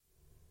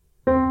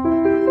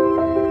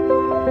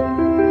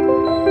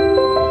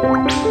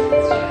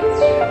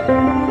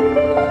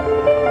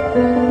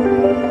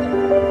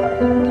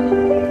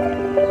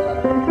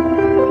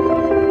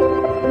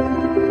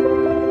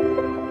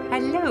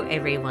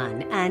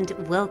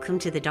and welcome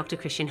to the Dr.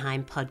 Christian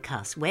Heim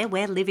podcast, where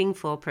we're living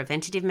for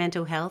preventative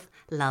mental health,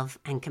 love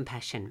and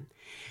compassion.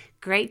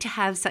 Great to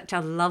have such a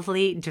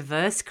lovely,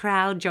 diverse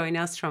crowd join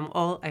us from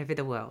all over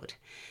the world.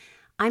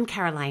 I'm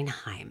Caroline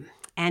Heim,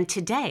 and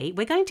today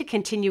we're going to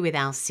continue with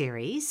our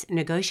series,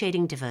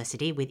 Negotiating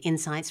Diversity with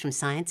Insights from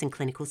Science and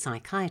Clinical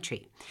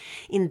Psychiatry.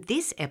 In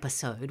this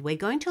episode, we're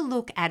going to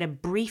look at a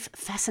brief,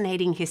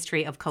 fascinating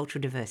history of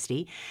cultural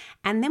diversity,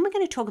 and then we're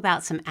going to talk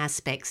about some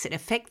aspects that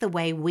affect the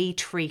way we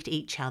treat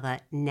each other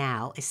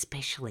now,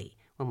 especially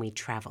when we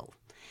travel.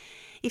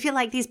 If you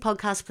like these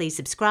podcasts, please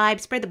subscribe,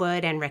 spread the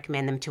word, and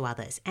recommend them to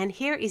others. And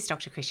here is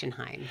Dr. Christian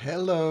Heim.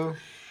 Hello.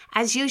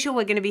 As usual,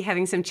 we're going to be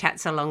having some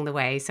chats along the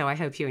way, so I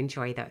hope you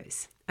enjoy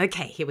those.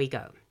 Okay, here we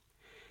go.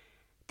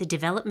 The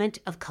development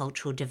of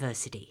cultural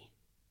diversity.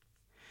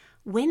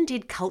 When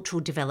did cultural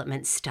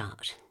development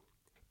start?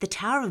 The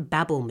Tower of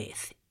Babel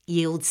myth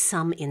yields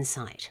some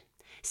insight.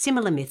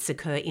 Similar myths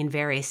occur in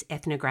various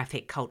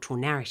ethnographic cultural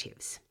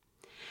narratives.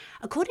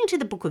 According to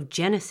the book of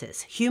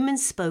Genesis,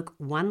 humans spoke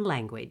one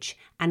language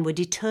and were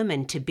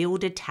determined to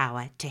build a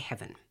tower to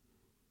heaven.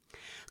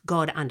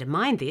 God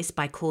undermined this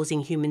by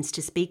causing humans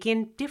to speak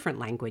in different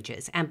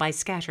languages and by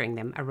scattering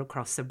them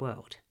across the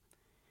world.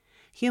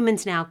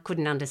 Humans now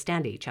couldn't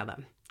understand each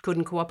other,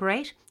 couldn't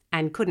cooperate,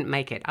 and couldn't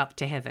make it up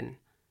to heaven.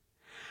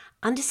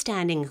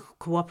 Understanding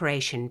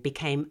cooperation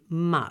became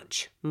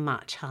much,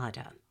 much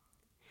harder.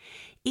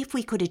 If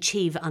we could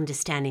achieve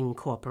understanding and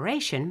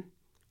cooperation,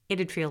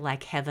 it'd feel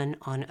like heaven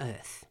on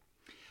earth.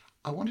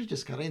 I want to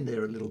just cut in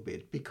there a little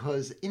bit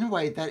because in a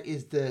way that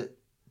is the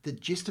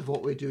gist of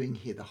what we're doing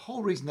here. The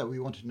whole reason that we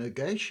want to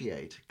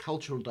negotiate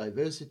cultural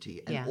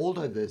diversity and all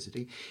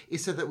diversity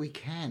is so that we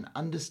can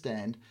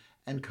understand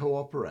and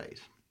cooperate.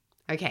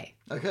 Okay,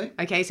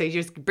 so you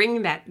just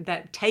bring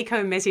that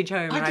take-home message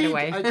home right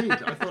away. I did.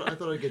 I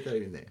thought I'd get that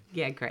in there.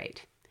 Yeah,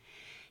 great.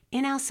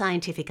 In our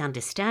scientific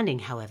understanding,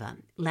 however,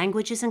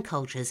 languages and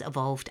cultures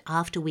evolved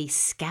after we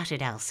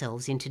scattered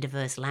ourselves into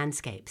diverse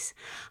landscapes.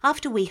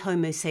 After we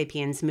Homo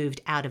sapiens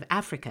moved out of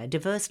Africa,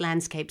 diverse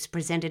landscapes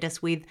presented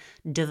us with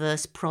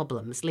diverse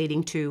problems,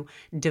 leading to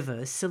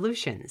diverse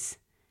solutions.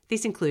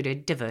 This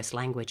included diverse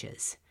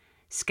languages.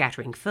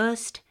 Scattering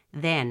first,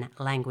 then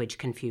language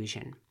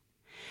confusion.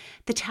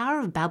 The Tower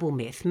of Babel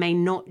myth may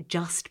not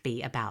just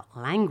be about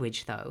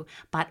language, though,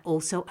 but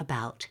also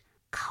about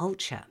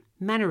culture.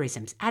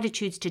 Mannerisms,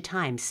 attitudes to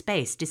time,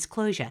 space,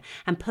 disclosure,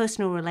 and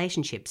personal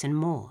relationships, and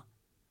more.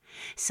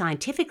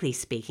 Scientifically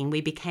speaking,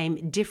 we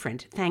became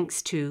different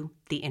thanks to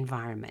the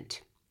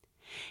environment.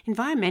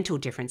 Environmental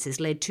differences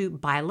led to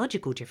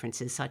biological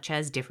differences such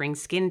as differing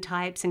skin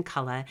types and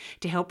colour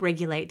to help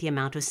regulate the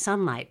amount of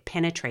sunlight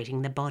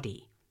penetrating the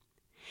body.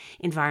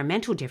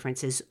 Environmental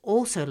differences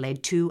also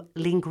led to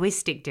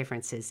linguistic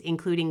differences,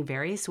 including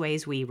various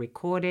ways we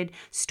recorded,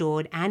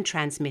 stored, and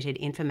transmitted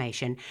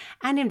information,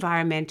 and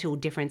environmental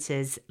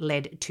differences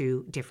led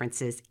to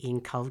differences in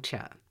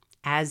culture,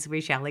 as we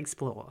shall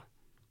explore.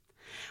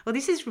 Well,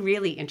 this is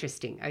really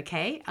interesting,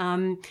 okay?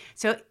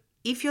 So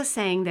if you're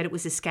saying that it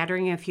was a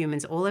scattering of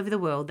humans all over the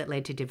world that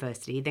led to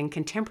diversity, then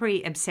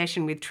contemporary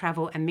obsession with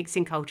travel and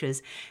mixing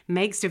cultures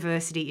makes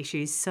diversity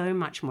issues so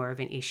much more of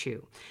an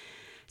issue.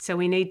 So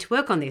we need to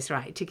work on this,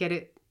 right, to get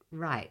it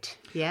right,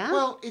 yeah?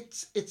 Well,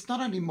 it's not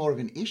only more of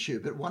an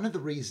issue, but one of the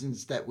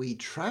reasons that we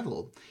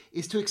travel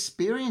is to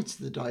experience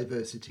the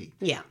diversity.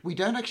 Yeah. We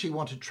don't actually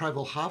want to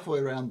travel halfway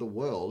around the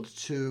world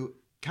to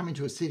come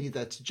into a city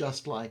that's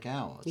just like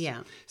ours. Yeah.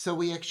 So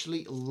we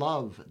actually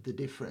love the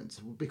difference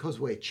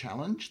because we're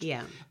challenged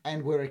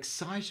and we're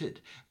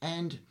excited.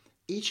 And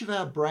each of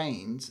our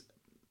brains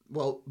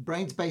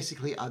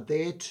basically are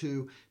there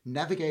to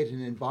navigate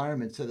an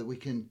environment so that we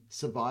can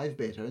survive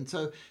better. And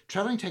so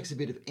traveling takes a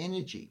bit of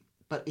energy,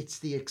 but it's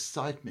the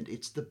excitement,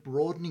 it's the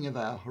broadening of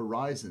our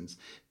horizons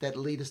that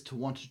lead us to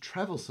want to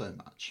travel so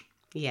much.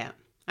 Yeah.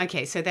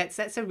 Okay, so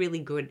that's a really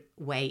good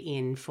way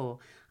in for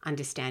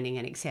understanding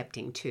and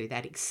accepting too,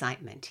 that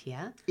excitement,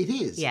 yeah? It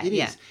is. Yeah, it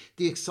yeah. is.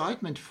 The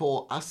excitement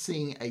for us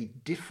seeing a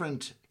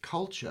different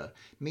culture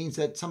means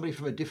that somebody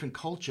from a different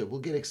culture will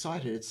get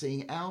excited at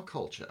seeing our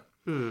culture.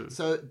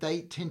 So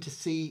they tend to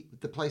see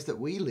the place that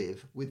we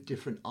live with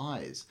different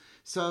eyes.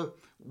 So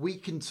we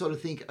can sort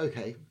of think,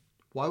 okay,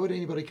 why would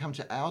anybody come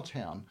to our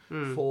town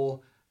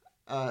for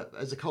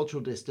as a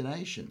cultural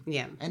destination?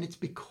 Yeah. And it's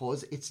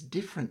because it's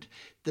different.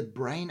 The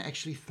brain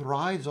actually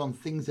thrives on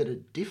things that are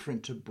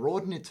different to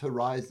broaden its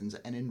horizons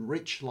and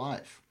enrich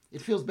life.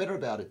 It feels better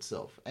about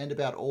itself and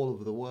about all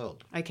over the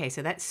world. Okay,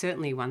 so that's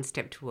certainly one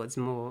step towards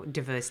more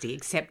diversity,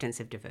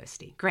 acceptance of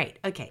diversity. Great.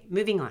 Okay,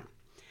 moving on.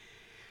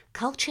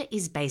 Culture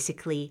is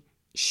basically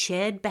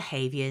shared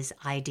behaviours,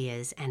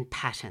 ideas, and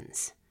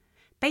patterns.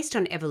 Based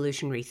on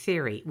evolutionary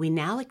theory, we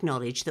now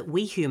acknowledge that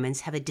we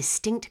humans have a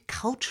distinct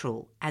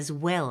cultural as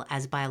well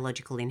as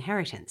biological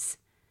inheritance.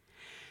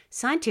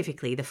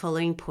 Scientifically, the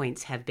following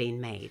points have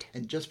been made.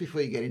 And just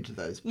before you get into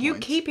those points... You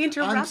keep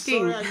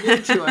interrupting.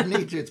 I'm sorry, I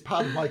need to. It's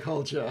part of my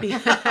culture.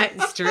 Yeah,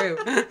 it's true.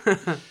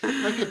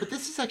 Okay, but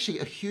this is actually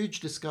a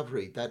huge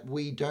discovery that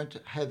we don't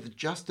have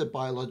just a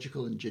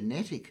biological and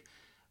genetic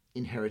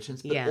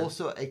inheritance, but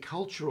also a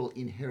cultural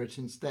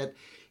inheritance that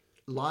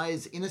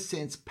lies, in a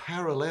sense,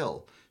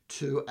 parallel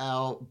to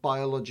our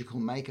biological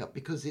makeup,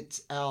 because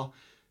it's our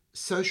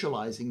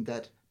socializing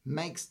that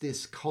makes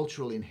this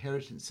cultural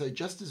inheritance. So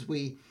just as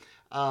we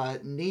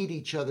need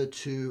each other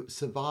to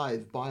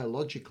survive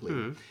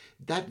biologically,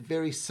 that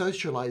very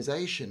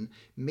socialization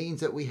means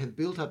that we have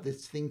built up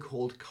this thing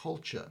called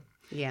culture.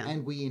 Yeah.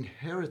 And we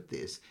inherit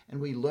this,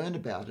 and we learn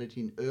about it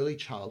in early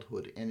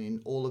childhood and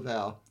in all of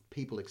our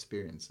people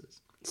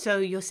experiences. So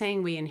you're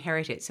saying we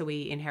inherit it. So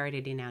we inherit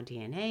it in our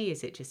DNA?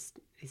 Is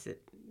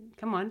it,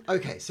 come on.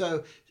 Okay,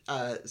 so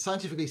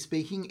scientifically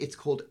speaking, it's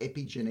called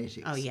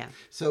epigenetics. Oh, yeah.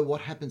 So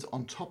what happens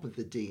on top of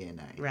the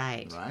DNA?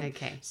 Right.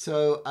 Okay.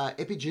 So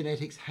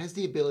epigenetics has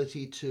the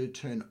ability to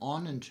turn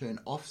on and turn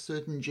off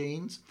certain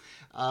genes.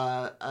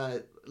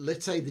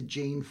 Let's say the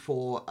gene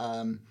for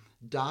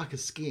darker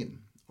skin,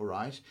 all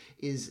right,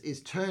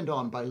 is turned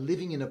on by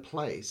living in a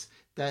place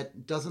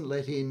that doesn't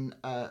let in,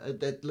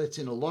 that lets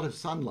in a lot of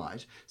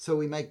sunlight, so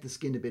we make the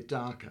skin a bit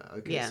darker.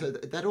 Okay, Yeah. so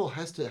that all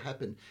has to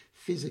happen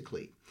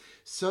physically.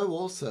 So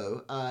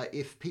also,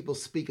 if people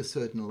speak a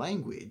certain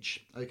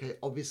language, okay,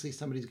 obviously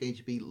somebody's going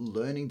to be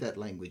learning that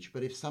language.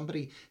 But if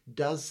somebody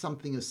does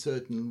something a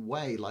certain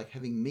way, like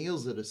having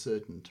meals at a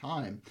certain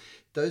time,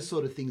 those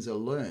sort of things are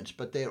learnt,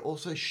 but they're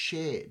also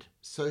shared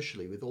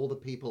socially with all the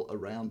people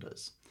around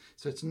us.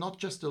 So it's not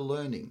just a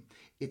learning,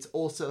 it's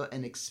also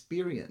an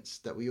experience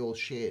that we all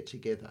share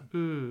together.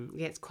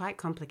 Yeah, it's quite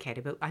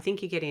complicated, but I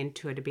think you get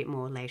into it a bit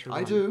more later on.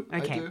 I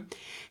do.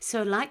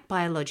 So like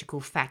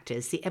biological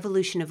factors, the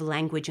evolution of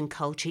language and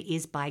culture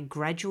is by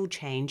gradual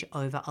change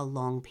over a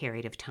long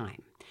period of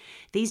time.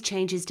 These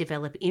changes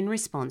develop in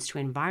response to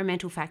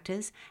environmental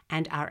factors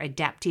and are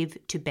adaptive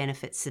to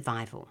benefit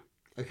survival.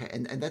 Okay,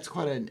 and that's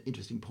quite an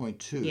interesting point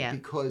too, Yeah.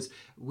 because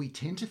we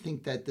tend to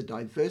think that the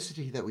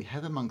diversity that we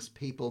have amongst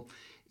people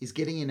is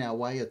getting in our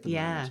way at the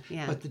moment.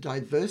 Yeah. But the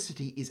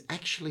diversity is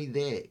actually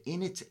there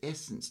in its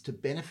essence to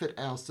benefit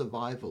our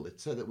survival.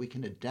 It's so that we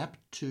can adapt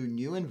to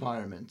new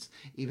environments,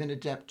 even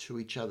adapt to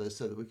each other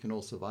so that we can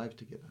all survive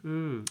together.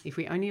 If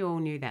we only all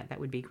knew that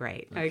would be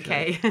great.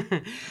 Okay.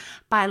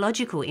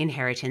 Biological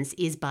inheritance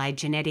is by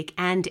genetic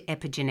and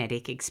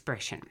epigenetic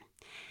expression.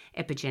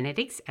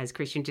 Epigenetics, as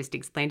Christian just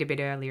explained a bit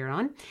earlier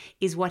on,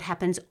 is what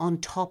happens on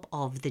top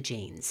of the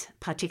genes,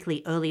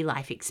 particularly early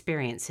life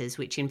experiences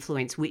which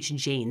influence which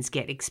genes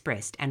get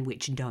expressed and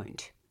which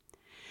don't.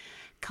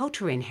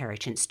 Cultural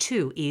inheritance,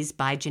 too, is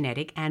by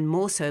genetic and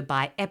more so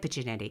by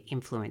epigenetic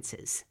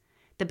influences,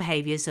 the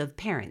behaviours of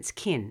parents,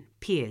 kin,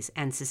 peers,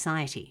 and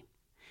society.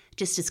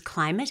 Just as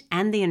climate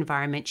and the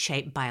environment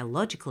shape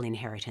biological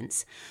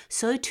inheritance,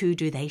 so too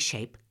do they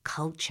shape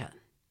culture.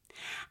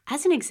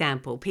 As an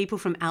example, people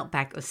from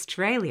outback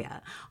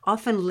Australia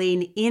often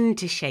lean in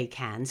to shake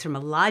hands from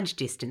a large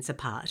distance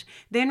apart,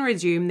 then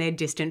resume their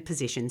distant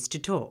positions to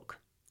talk.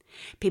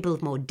 People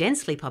of more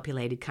densely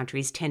populated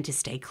countries tend to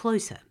stay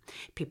closer.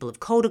 People of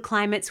colder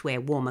climates wear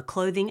warmer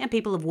clothing, and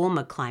people of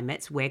warmer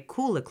climates wear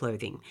cooler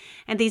clothing,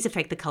 and these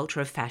affect the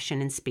culture of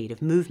fashion and speed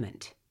of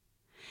movement.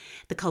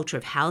 The culture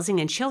of housing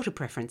and shelter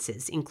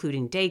preferences,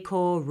 including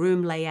decor,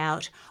 room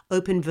layout,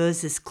 open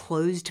versus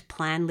closed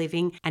plan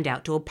living, and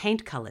outdoor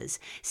paint colours,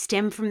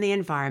 stem from the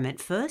environment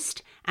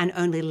first and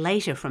only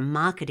later from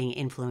marketing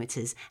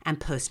influences and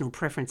personal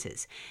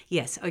preferences.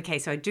 Yes, okay,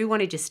 so I do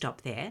want to just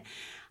stop there.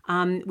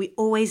 We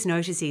always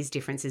notice these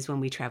differences when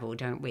we travel,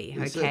 don't we?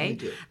 We certainly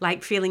do.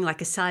 Like feeling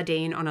like a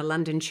sardine on a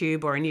London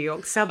tube or a New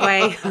York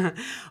subway.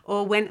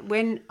 Or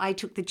when I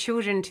took the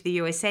children to the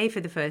USA for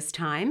the first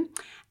time,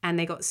 and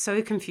they got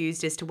so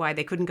confused as to why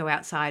they couldn't go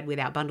outside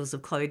without bundles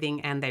of clothing,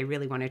 and they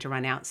really wanted to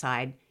run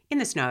outside in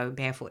the snow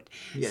barefoot.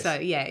 Yes. So,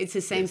 yeah, it's the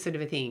same sort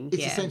of a thing.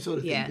 It's the same sort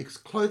of thing, because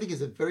clothing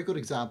is a very good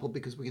example,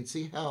 because we can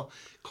see how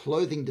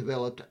clothing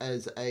developed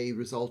as a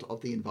result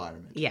of the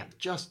environment. Yeah.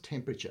 Just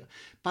temperature.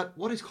 But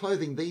what is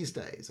clothing these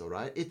days, all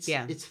right?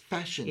 It's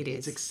fashion.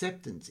 It's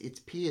acceptance. It's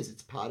peers.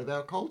 It's part of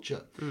our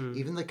culture.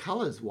 Even the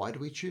colours. Why do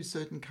we choose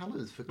certain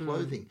colours for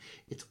clothing?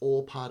 It's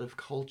all part of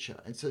culture.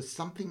 And so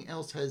something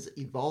else has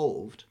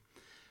evolved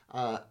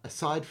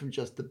aside from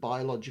just the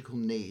biological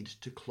need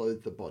to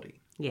clothe the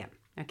body. Yeah.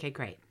 Okay,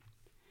 great.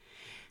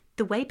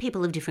 The way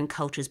people of different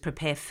cultures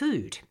prepare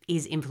food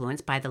is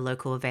influenced by the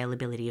local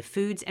availability of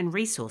foods and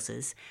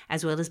resources,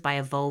 as well as by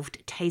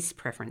evolved taste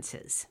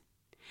preferences.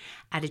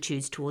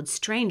 Attitudes towards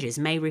strangers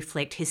may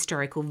reflect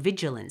historical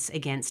vigilance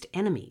against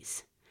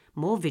enemies.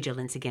 More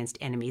vigilance against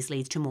enemies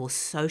leads to more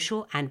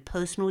social and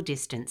personal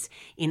distance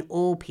in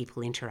all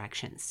people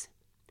interactions.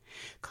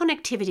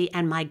 Connectivity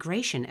and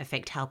migration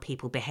affect how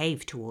people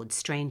behave towards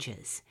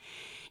strangers.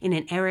 In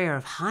an area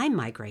of high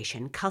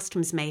migration,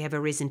 customs may have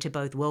arisen to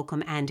both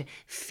welcome and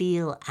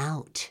feel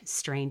out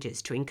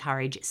strangers to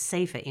encourage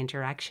safer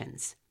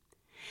interactions.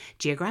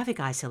 Geographic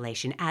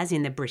isolation, as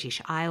in the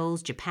British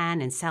Isles, Japan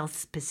and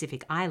South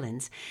Pacific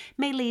Islands,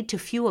 may lead to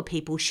fewer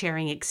people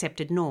sharing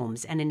accepted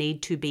norms and a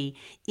need to be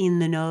in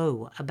the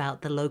know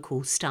about the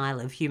local style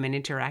of human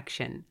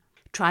interaction.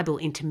 Tribal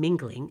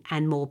intermingling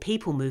and more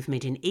people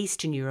movement in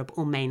Eastern Europe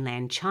or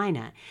mainland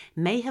China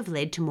may have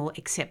led to more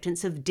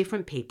acceptance of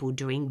different people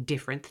doing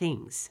different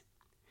things.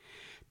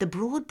 The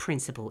broad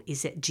principle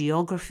is that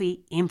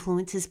geography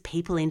influences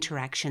people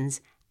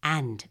interactions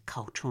and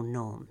cultural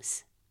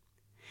norms.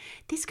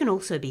 This can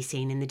also be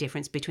seen in the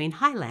difference between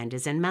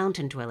highlanders and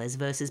mountain dwellers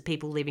versus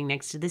people living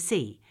next to the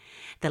sea.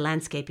 The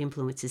landscape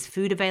influences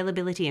food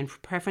availability and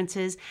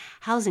preferences,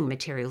 housing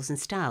materials and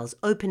styles,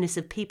 openness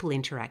of people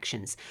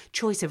interactions,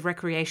 choice of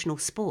recreational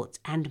sports,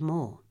 and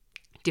more.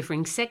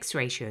 Differing sex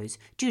ratios,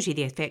 due to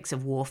the effects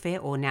of warfare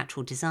or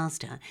natural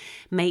disaster,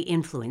 may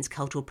influence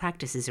cultural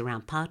practices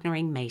around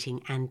partnering,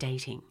 mating, and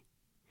dating.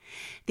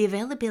 The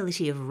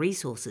availability of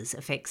resources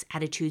affects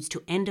attitudes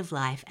to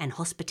end-of-life and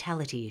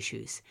hospitality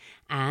issues,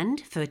 and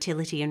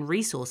fertility and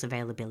resource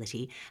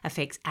availability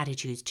affects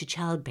attitudes to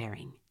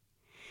childbearing.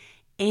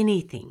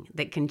 Anything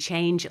that can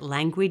change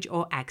language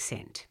or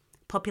accent,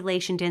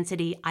 population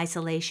density,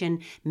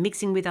 isolation,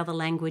 mixing with other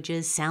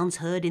languages, sounds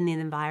heard in the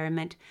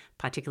environment,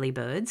 particularly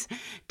birds,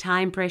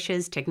 time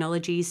pressures,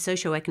 technologies,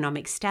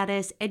 socioeconomic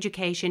status,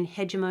 education,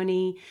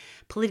 hegemony,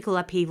 political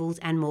upheavals,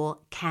 and more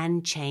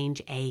can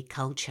change a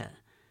culture.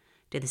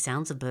 Do the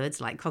sounds of birds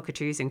like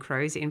cockatoos and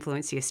crows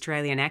influence the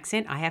Australian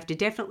accent? I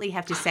definitely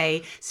have to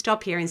say,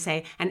 stop here and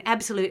say an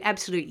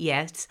absolute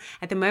yes.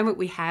 At the moment,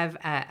 we have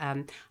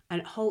a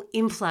whole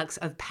influx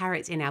of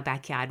parrots in our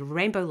backyard,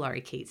 rainbow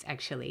lorikeets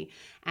actually,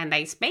 and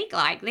they speak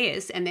like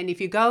this. And then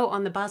if you go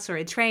on the bus or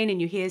a train and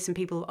you hear some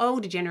people of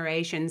older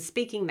generations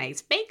speaking, they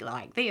speak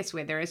like this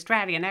with their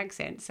Australian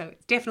accent. So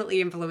it definitely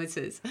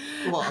influences.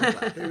 Well, I'm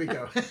glad. There we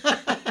go.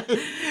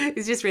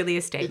 It's just really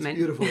a statement.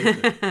 It's beautiful,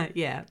 isn't it?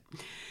 Yeah.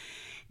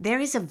 There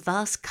is a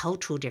vast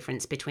cultural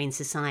difference between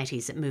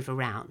societies that move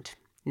around,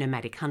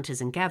 nomadic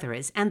hunters and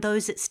gatherers, and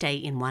those that stay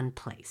in one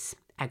place,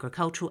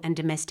 agricultural and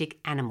domestic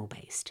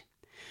animal-based.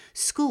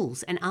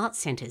 Schools and art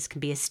centres can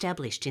be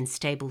established in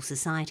stable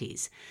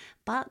societies,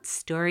 but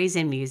stories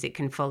and music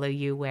can follow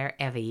you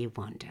wherever you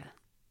wander.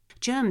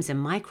 Germs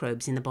and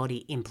microbes in the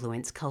body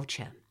influence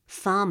culture.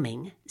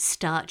 Farming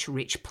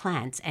starch-rich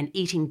plants and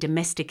eating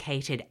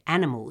domesticated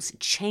animals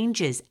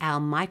changes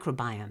our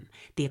microbiome,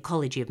 the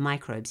ecology of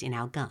microbes in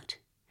our gut.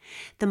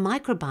 The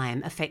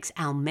microbiome affects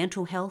our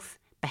mental health,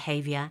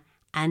 behaviour,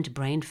 and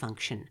brain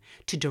function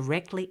to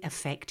directly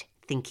affect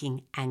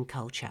thinking and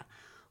culture.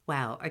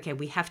 Wow, okay,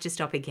 we have to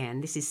stop again.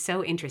 This is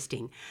so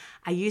interesting.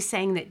 Are you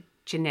saying that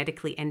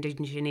genetically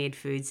engineered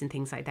foods and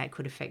things like that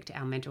could affect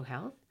our mental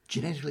health?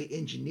 Genetically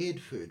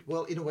engineered food?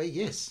 Well, in a way,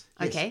 yes.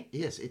 Okay.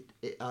 Yes.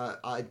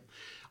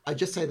 I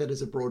just say that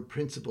as a broad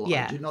principle.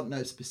 Yeah. I do not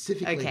know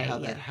specifically how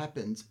that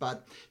happens,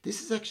 but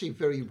this is actually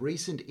very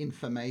recent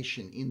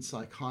information in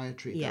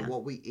psychiatry that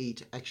what we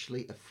eat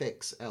actually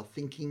affects our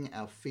thinking,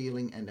 our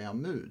feeling, and our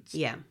moods.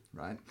 Yeah.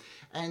 Right?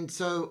 And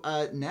so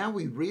now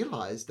we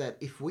realize that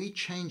if we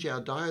change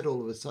our diet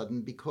all of a sudden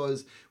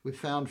because we've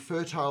found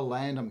fertile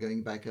land, I'm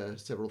going back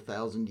several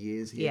thousand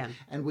years here,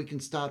 and we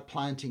can start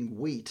planting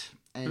wheat,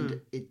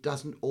 and it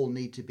doesn't all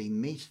need to be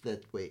meat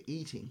that we're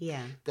eating.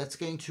 Yeah. That's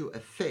going to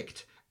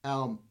affect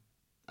our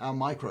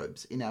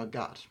microbes in our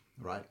gut,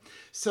 right?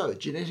 So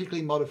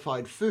genetically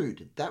modified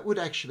food, that would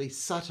actually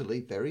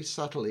subtly, very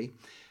subtly,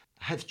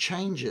 have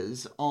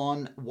changes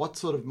on what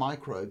sort of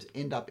microbes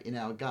end up in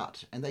our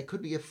gut. And they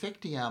could be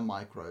affecting our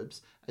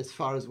microbes as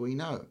far as we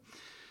know.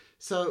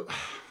 So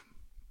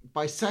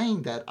by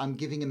saying that, I'm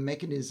giving a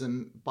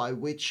mechanism by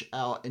which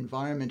our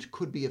environment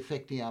could be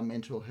affecting our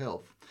mental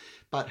health.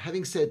 But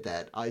having said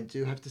that, I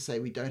do have to say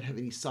we don't have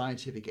any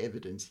scientific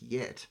evidence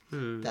yet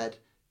that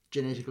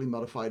genetically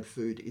modified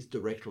food is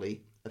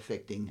directly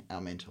affecting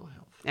our mental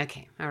health.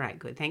 Okay, all right,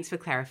 good. Thanks for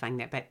clarifying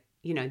that. But,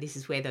 you know, this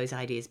is where those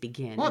ideas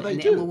begin. Well, they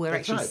do. We're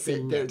That's actually right.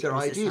 seeing they're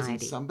ideas, society.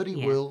 and somebody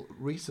will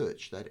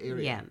research that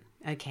area.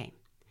 Yeah, okay.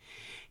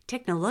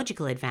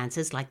 Technological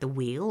advances like the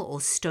wheel or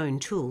stone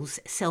tools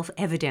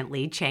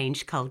self-evidently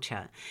changed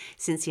culture.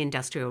 Since the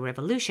Industrial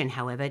Revolution,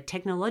 however,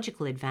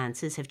 technological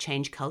advances have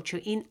changed culture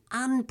in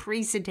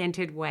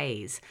unprecedented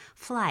ways.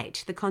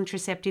 Flight, the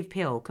contraceptive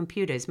pill,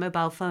 computers,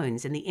 mobile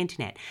phones, and the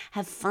internet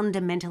have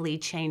fundamentally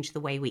changed the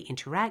way we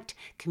interact,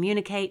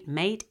 communicate,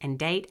 mate, and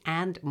date,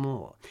 and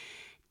more.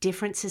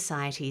 Different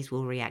societies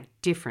will react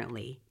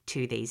differently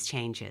to these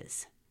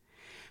changes.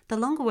 The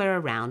longer we're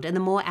around and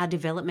the more our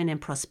development and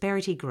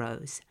prosperity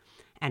grows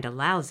and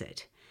allows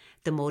it,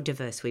 the more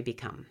diverse we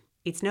become.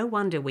 It's no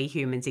wonder we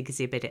humans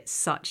exhibit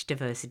such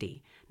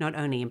diversity, not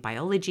only in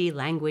biology,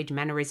 language,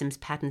 mannerisms,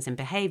 patterns, and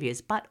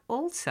behaviours, but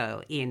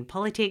also in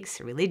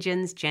politics,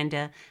 religions,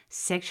 gender,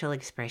 sexual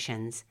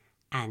expressions,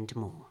 and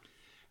more.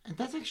 And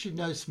that's actually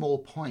no small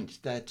point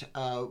that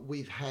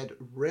we've had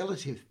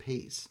relative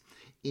peace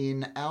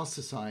in our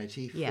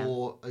society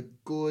for a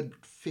good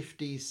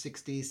 50,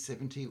 60,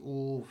 70,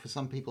 or for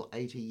some people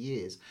 80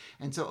 years.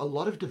 And so a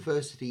lot of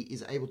diversity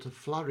is able to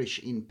flourish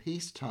in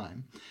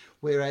peacetime,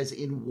 whereas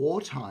in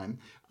wartime,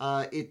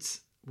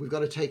 we've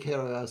got to take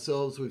care of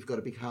ourselves, we've got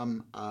to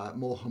become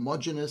more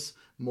homogenous,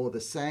 more the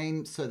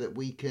same, so that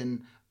we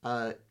can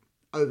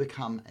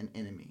overcome an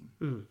enemy.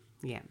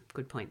 Yeah,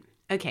 good point.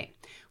 Okay,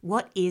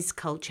 what is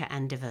culture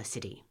and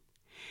diversity?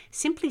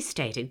 Simply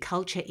stated,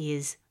 culture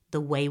is the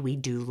way we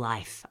do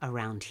life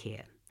around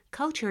here.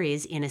 Culture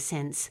is, in a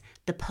sense,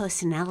 the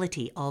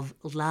personality of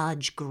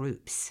large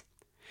groups.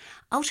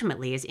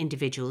 Ultimately, as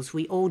individuals,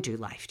 we all do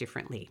life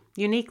differently,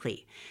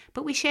 uniquely,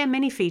 but we share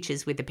many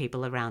features with the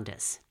people around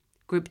us.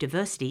 Group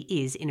diversity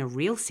is, in a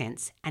real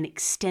sense, an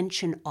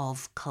extension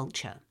of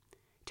culture.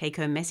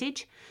 Take-home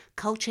message: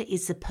 culture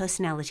is the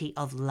personality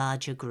of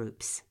larger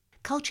groups.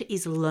 Culture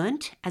is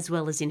learnt as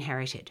well as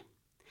inherited.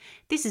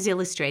 This is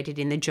illustrated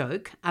in the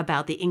joke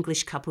about the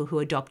English couple who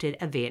adopted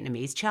a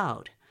Vietnamese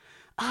child.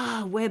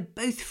 We're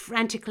both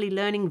frantically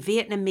learning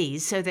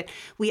Vietnamese so that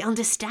we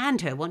understand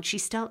her once she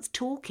starts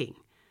talking.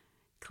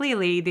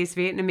 Clearly, this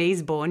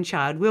Vietnamese-born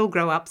child will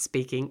grow up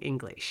speaking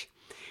English.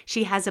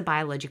 She has a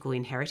biological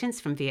inheritance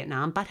from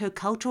Vietnam, but her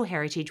cultural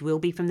heritage will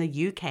be from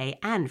the UK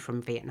and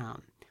from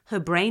Vietnam. Her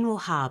brain will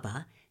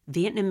harbour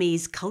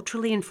Vietnamese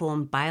culturally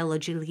informed,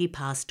 biologically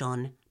passed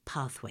on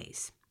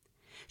pathways.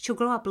 She'll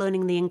grow up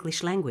learning the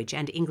English language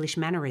and English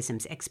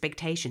mannerisms,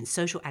 expectations,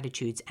 social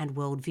attitudes, and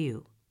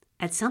worldview.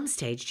 At some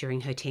stage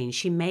during her teens,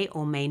 she may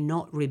or may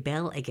not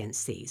rebel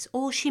against these,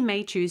 or she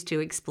may choose to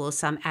explore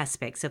some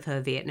aspects of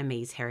her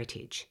Vietnamese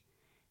heritage.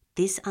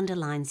 This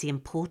underlines the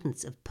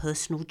importance of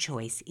personal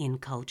choice in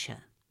culture.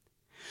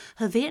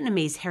 Her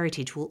Vietnamese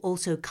heritage will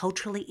also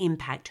culturally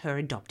impact her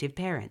adoptive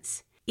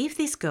parents. If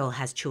this girl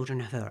has children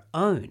of her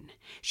own,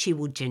 she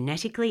will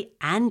genetically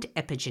and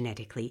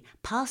epigenetically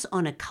pass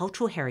on a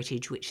cultural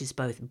heritage which is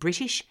both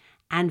British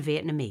and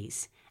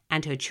Vietnamese,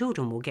 and her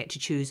children will get to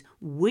choose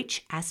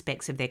which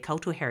aspects of their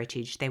cultural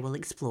heritage they will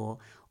explore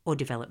or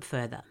develop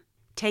further.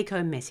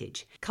 Take-home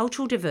message: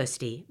 cultural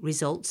diversity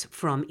results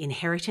from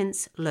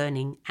inheritance,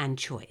 learning, and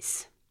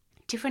choice.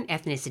 Different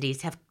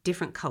ethnicities have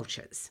different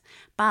cultures,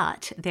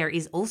 but there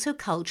is also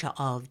culture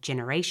of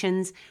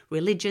generations,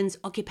 religions,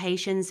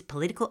 occupations,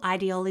 political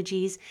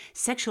ideologies,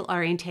 sexual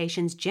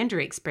orientations, gender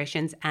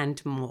expressions,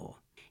 and more.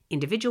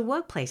 Individual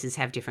workplaces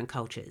have different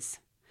cultures.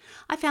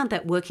 I found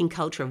that working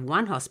culture of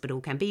one hospital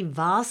can be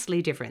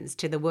vastly different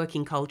to the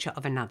working culture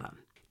of another.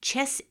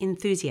 Chess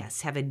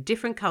enthusiasts have a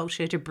different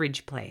culture to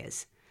bridge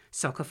players.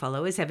 Soccer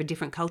followers have a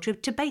different culture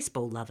to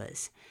baseball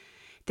lovers.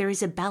 There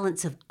is a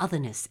balance of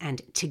otherness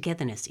and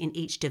togetherness in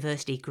each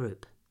diversity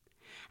group.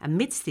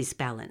 Amidst this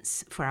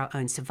balance, for our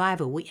own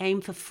survival, we aim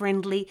for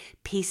friendly,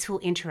 peaceful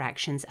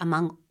interactions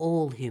among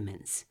all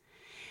humans.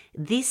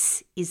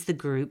 This is the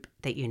group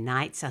that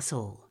unites us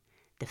all,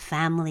 the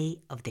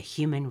family of the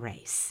human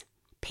race.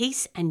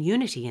 Peace and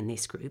unity in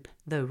this group,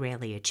 though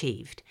rarely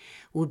achieved,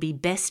 will be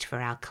best for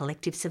our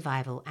collective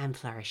survival and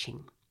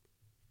flourishing.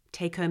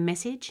 Take-home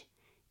message: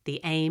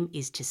 the aim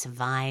is to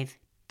survive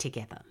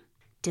together.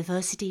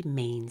 Diversity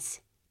means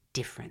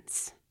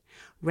difference.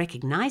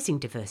 Recognizing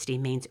diversity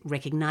means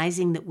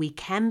recognizing that we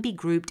can be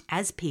grouped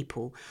as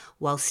people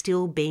while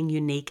still being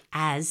unique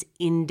as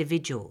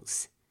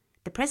individuals.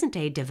 The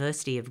present-day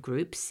diversity of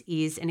groups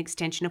is an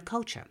extension of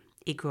culture.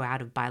 It grew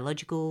out of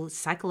biological,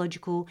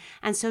 psychological,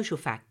 and social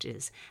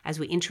factors as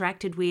we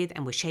interacted with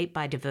and were shaped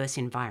by diverse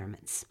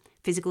environments: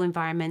 physical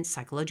environments,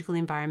 psychological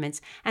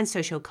environments, and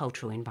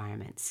socio-cultural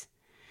environments.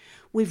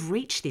 We've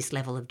reached this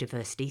level of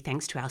diversity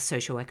thanks to our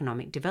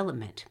socio-economic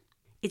development.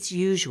 It's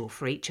usual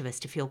for each of us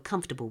to feel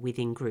comfortable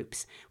within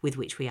groups with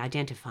which we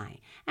identify,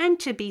 and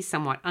to be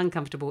somewhat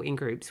uncomfortable in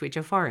groups which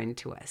are foreign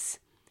to us.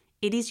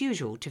 It is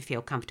usual to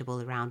feel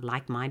comfortable around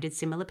like-minded,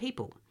 similar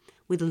people.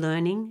 With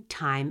learning,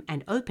 time,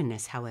 and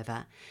openness,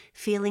 however,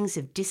 feelings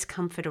of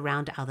discomfort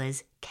around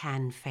others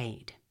can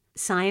fade.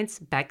 Science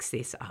backs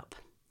this up.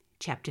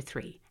 Chapter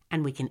 3.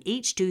 And we can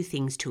each do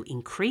things to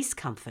increase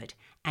comfort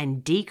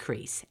and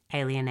decrease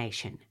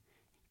alienation.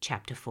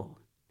 Chapter 4.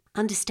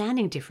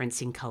 Understanding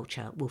difference in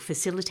culture will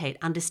facilitate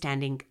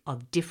understanding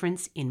of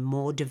difference in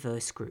more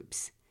diverse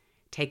groups.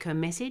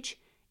 Take-home message: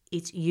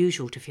 it's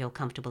usual to feel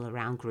comfortable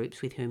around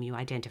groups with whom you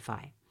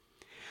identify.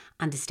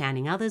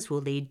 Understanding others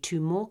will lead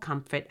to more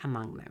comfort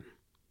among them.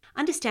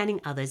 Understanding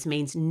others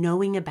means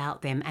knowing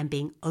about them and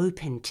being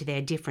open to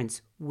their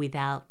difference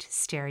without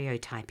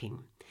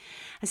stereotyping.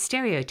 A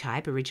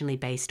stereotype, originally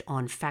based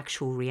on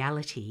factual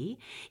reality,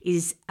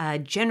 is a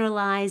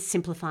generalized,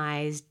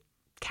 simplified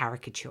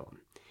caricature.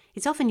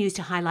 It's often used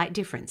to highlight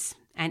difference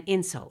and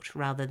insult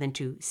rather than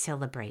to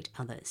celebrate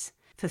others.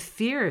 For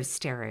fear of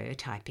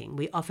stereotyping,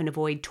 we often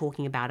avoid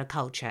talking about a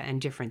culture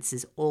and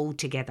differences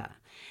altogether.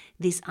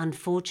 This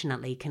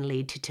unfortunately can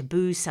lead to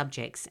taboo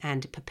subjects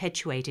and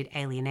perpetuated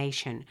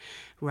alienation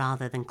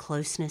rather than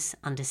closeness,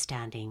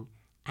 understanding,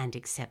 and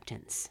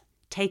acceptance.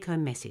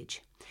 Take-home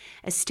message: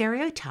 a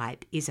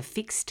stereotype is a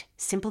fixed,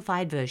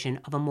 simplified version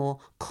of a more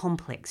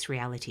complex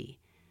reality.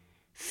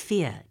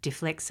 Fear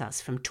deflects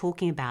us from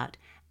talking about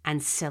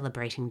and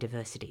celebrating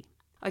diversity.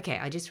 Okay,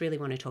 I just really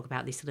want to talk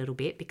about this a little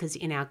bit because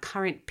in our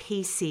current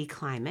PC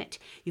climate,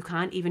 you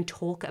can't even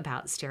talk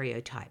about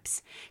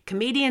stereotypes.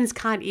 Comedians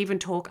can't even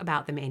talk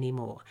about them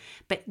anymore.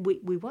 But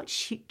we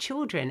watch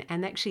children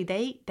and actually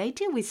they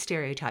deal with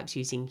stereotypes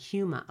using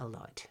humor a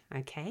lot,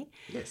 okay?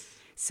 Yes.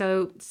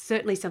 So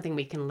certainly something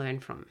we can learn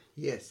from.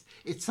 Yes,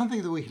 it's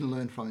something that we can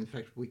learn from. In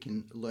fact, we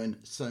can learn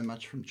so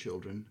much from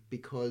children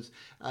because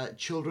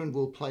children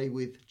will play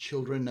with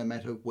children no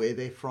matter where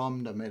they're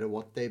from, no matter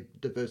what their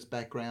diverse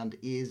background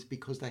is,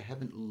 because they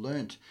haven't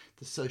learnt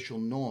the social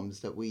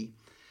norms that we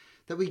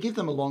give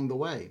them along the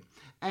way.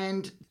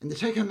 And the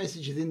take-home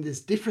message is in this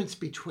difference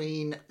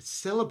between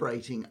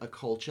celebrating a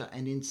culture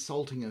and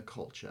insulting a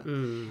culture.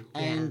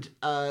 And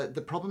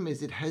the problem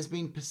is it has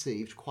been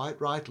perceived quite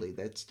rightly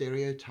that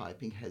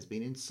stereotyping has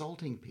been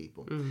insulting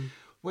people.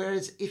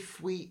 Whereas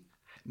if we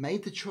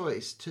made the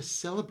choice to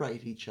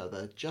celebrate each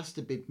other just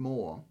a bit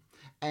more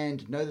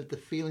and know that the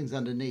feelings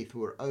underneath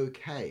were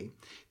okay,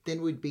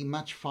 then we'd be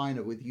much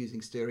finer with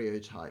using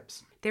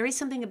stereotypes. There is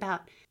something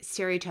about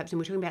stereotypes, and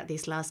we were talking about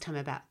this last time,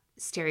 about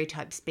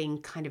stereotypes being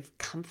kind of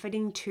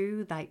comforting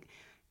too,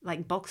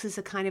 like boxes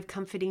are kind of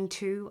comforting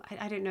too.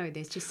 I don't know.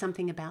 There's just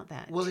something about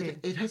that. Well,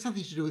 it has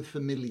something to do with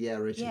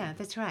familiarity. Yeah,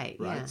 that's right.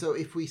 Yeah. So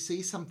if we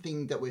see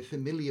something that we're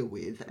familiar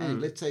with, and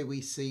let's say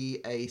we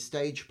see a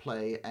stage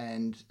play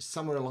and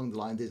somewhere along the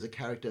line there's a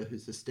character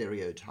who's a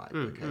stereotype,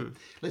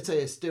 Let's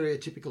say a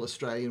stereotypical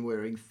Australian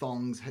wearing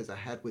thongs, has a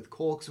hat with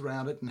corks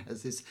around it and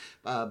has this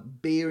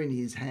beer in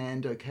his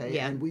hand,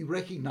 and we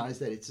recognise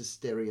that it's a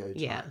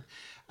stereotype.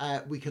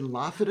 We can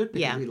laugh at it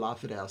because we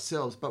laugh at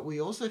ourselves, but we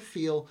also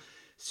feel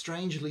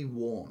strangely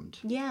warmed.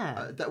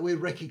 That we're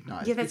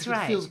recognised. Yeah, that's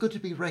right. It feels good to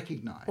be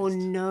recognised. Or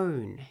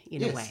known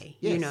in a way.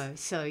 You know,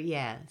 so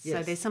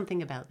so there's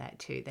something about that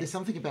too. There's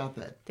something about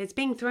that. That's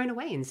being thrown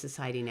away in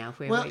society now.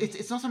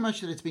 It's not so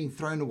much that it's being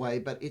thrown away,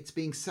 but it's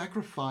being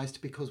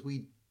sacrificed because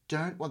we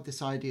don't want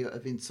this idea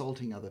of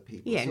insulting other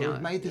people.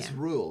 We've made this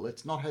rule.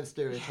 Let's not have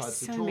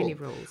stereotypes at all. So many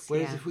rules.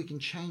 Whereas if we can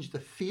change the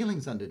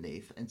feelings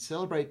underneath and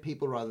celebrate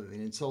people rather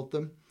than insult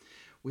them,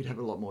 we'd have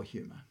a lot more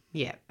humour.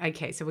 Yeah.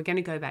 Okay. So we're going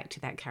to go back to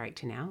that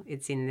character now.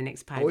 It's in the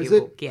next part of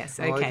your book. Yes.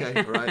 Okay.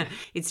 Okay. Right.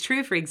 It's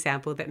true, for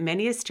example, that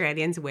many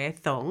Australians wear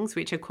thongs,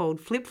 which are called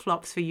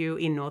flip-flops for you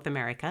in North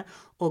America,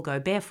 or go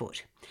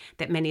barefoot.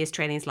 That many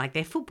Australians like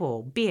their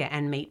football, beer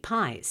and meat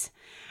pies.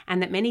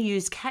 And that many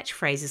use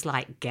catchphrases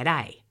like,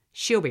 "G'day,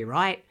 she'll be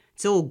right,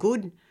 it's all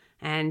good,"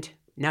 and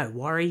 "no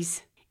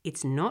worries."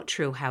 It's not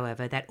true,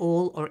 however, that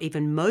all or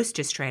even most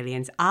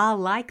Australians are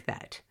like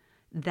that.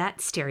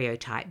 That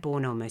stereotype,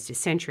 born almost a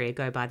century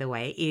ago, by the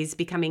way, is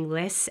becoming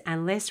less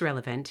and less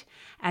relevant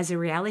as the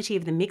reality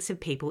of the mix of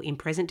people in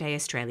present-day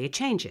Australia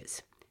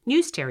changes.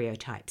 New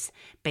stereotypes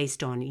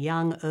based on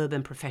young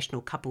urban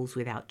professional couples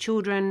without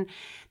children,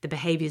 the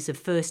behaviours of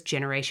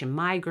first-generation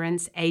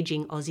migrants,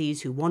 ageing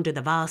Aussies who wander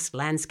the vast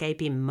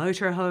landscape in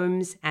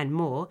motorhomes, and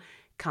more,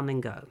 come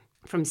and go.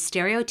 From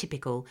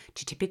stereotypical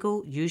to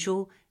typical,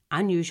 usual,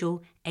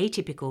 unusual,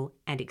 atypical,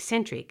 and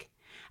eccentric,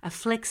 a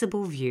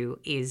flexible view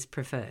is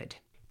preferred.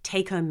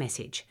 Take-home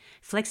message.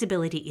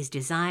 Flexibility is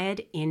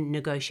desired in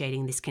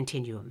negotiating this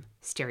continuum.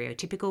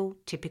 Stereotypical,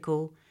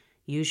 typical,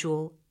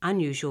 usual,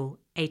 unusual,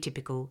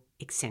 atypical,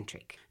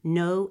 eccentric.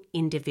 No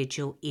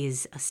individual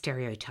is a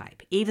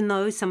stereotype, even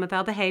though some of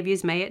our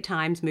behaviours may at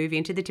times move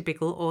into the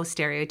typical or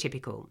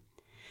stereotypical.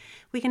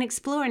 We can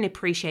explore and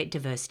appreciate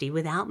diversity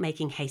without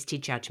making hasty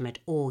judgment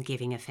or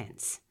giving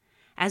offence.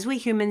 As we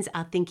humans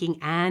are thinking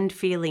and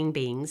feeling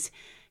beings,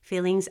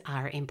 feelings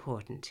are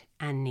important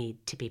and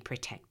need to be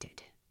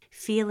protected.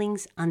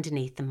 Feelings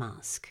underneath the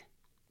mask.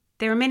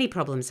 There are many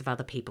problems of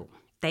other people.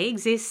 They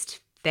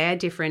exist, they're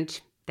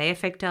different, they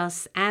affect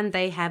us, and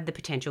they have the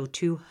potential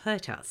to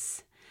hurt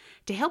us.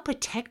 To help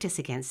protect us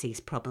against these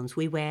problems,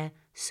 we wear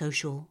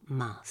social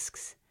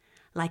masks.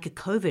 Like a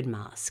COVID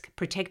mask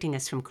protecting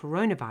us from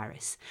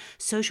coronavirus,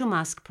 social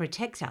masks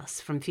protect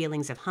us from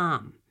feelings of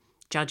harm,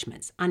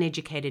 judgments,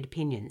 uneducated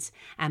opinions,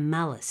 and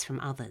malice from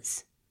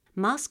others.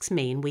 Masks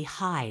mean we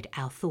hide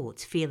our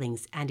thoughts,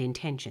 feelings, and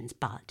intentions,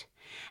 but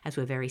as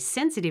we're very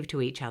sensitive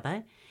to each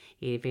other,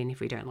 even if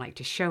we don't like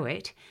to show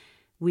it,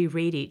 we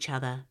read each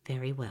other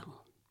very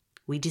well.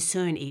 We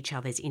discern each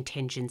other's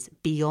intentions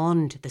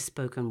beyond the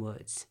spoken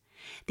words.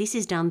 This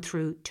is done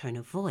through tone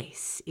of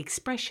voice,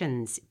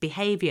 expressions,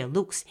 behaviour,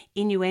 looks,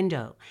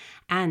 innuendo,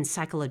 and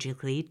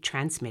psychologically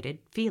transmitted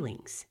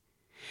feelings.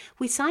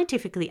 We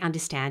scientifically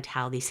understand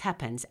how this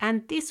happens,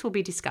 and this will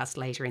be discussed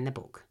later in the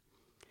book.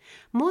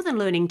 More than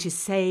learning to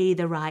say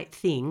the right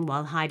thing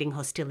while hiding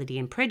hostility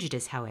and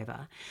prejudice,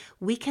 however,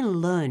 we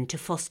can learn to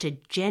foster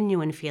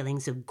genuine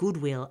feelings of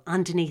goodwill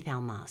underneath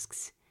our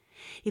masks.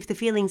 If the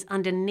feelings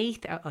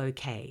underneath are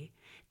okay,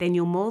 then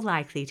you're more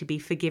likely to be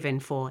forgiven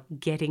for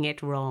getting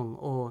it wrong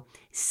or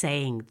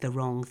saying the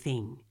wrong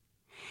thing.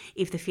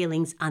 If the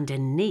feelings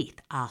underneath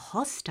are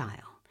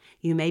hostile,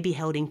 you may be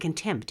held in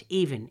contempt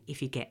even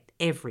if you get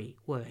every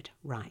word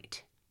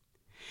right.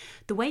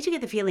 The way to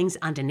get the feelings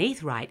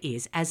underneath right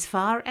is, as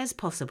far as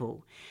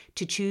possible,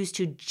 to choose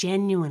to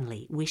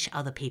genuinely wish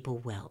other people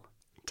well.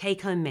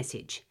 Take-home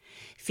message.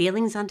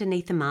 Feelings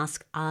underneath the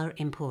mask are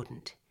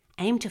important.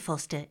 Aim to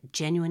foster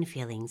genuine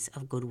feelings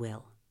of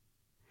goodwill.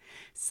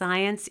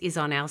 Science is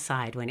on our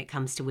side when it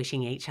comes to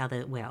wishing each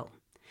other well.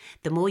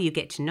 The more you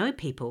get to know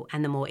people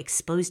and the more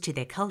exposed to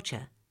their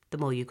culture, the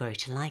more you grow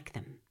to like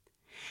them.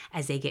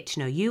 As they get to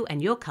know you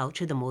and your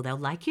culture, the more they'll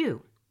like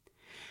you.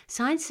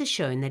 Science has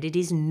shown that it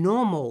is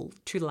normal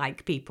to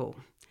like people.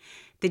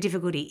 The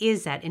difficulty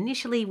is that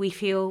initially we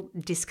feel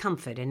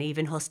discomfort and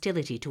even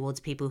hostility towards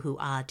people who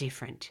are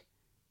different.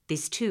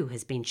 This too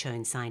has been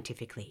shown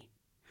scientifically.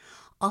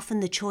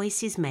 Often the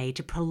choice is made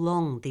to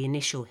prolong the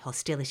initial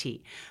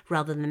hostility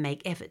rather than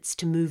make efforts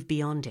to move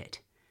beyond it.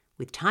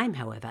 With time,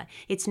 however,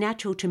 it's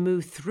natural to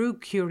move through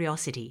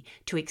curiosity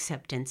to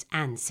acceptance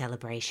and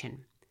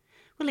celebration.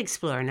 We'll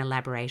explore and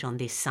elaborate on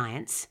this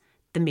science,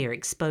 the mere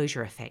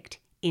exposure effect,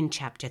 in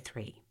Chapter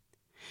 3.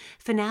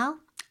 For now,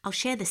 I'll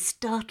share the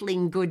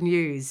startling good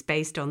news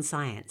based on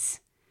science.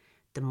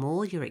 The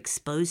more you're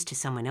exposed to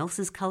someone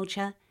else's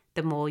culture,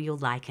 the more you'll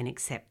like and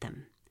accept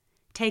them.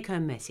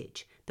 Take-home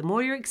message: the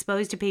more you're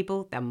exposed to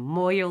people, the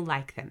more you'll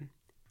like them.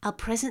 Our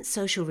present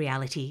social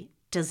reality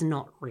does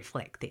not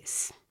reflect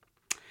this.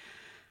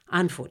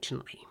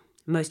 Unfortunately,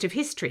 most of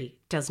history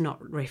does not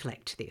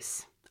reflect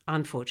this.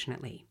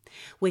 Unfortunately,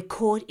 we're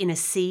caught in a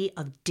sea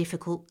of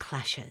difficult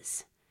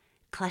clashes.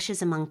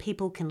 Clashes among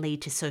people can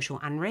lead to social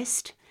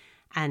unrest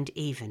and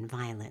even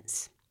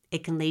violence.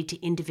 It can lead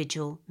to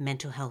individual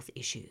mental health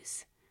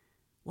issues.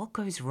 What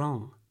goes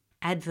wrong?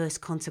 Adverse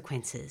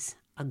consequences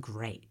are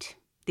great.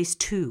 This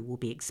too will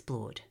be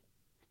explored.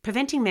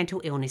 Preventing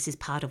mental illness is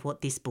part of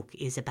what this book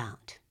is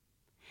about.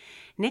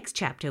 Next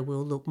chapter,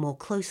 we'll look more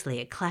closely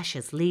at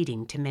clashes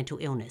leading to mental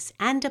illness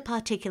and a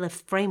particular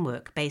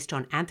framework based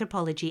on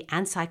anthropology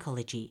and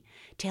psychology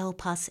to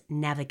help us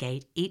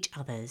navigate each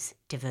other's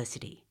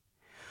diversity.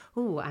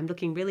 I'm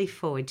looking really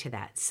forward to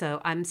that. So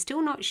I'm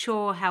still not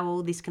sure how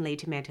all this can lead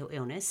to mental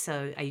illness.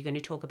 So are you going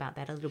to talk about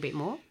that a little bit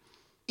more?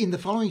 In the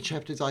following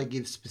chapters, I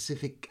give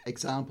specific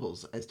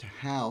examples as to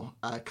how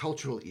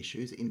cultural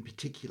issues in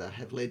particular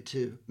have led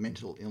to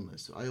mental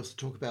illness. I also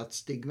talk about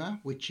stigma,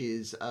 which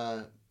is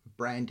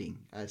branding,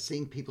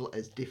 seeing people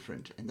as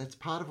different. And that's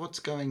part of what's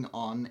going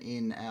on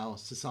in our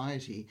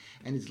society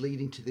and is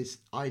leading to this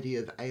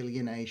idea of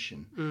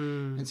alienation.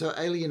 And so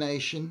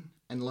alienation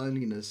and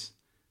loneliness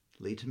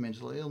lead to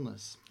mental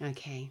illness.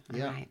 Okay, all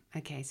right.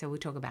 Okay, so we'll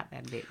talk about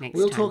that a bit next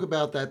We'll time. talk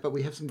about that, but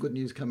we have some good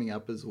news coming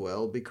up as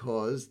well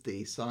because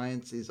the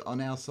science is on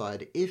our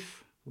side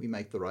if we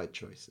make the right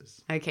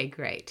choices. Okay,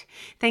 great.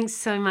 Thanks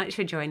so much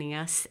for joining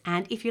us.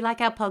 And if you like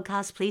our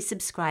podcast, please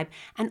subscribe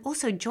and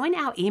also join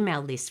our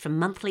email list for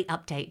monthly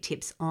update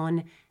tips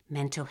on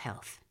mental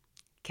health.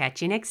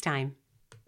 Catch you next time.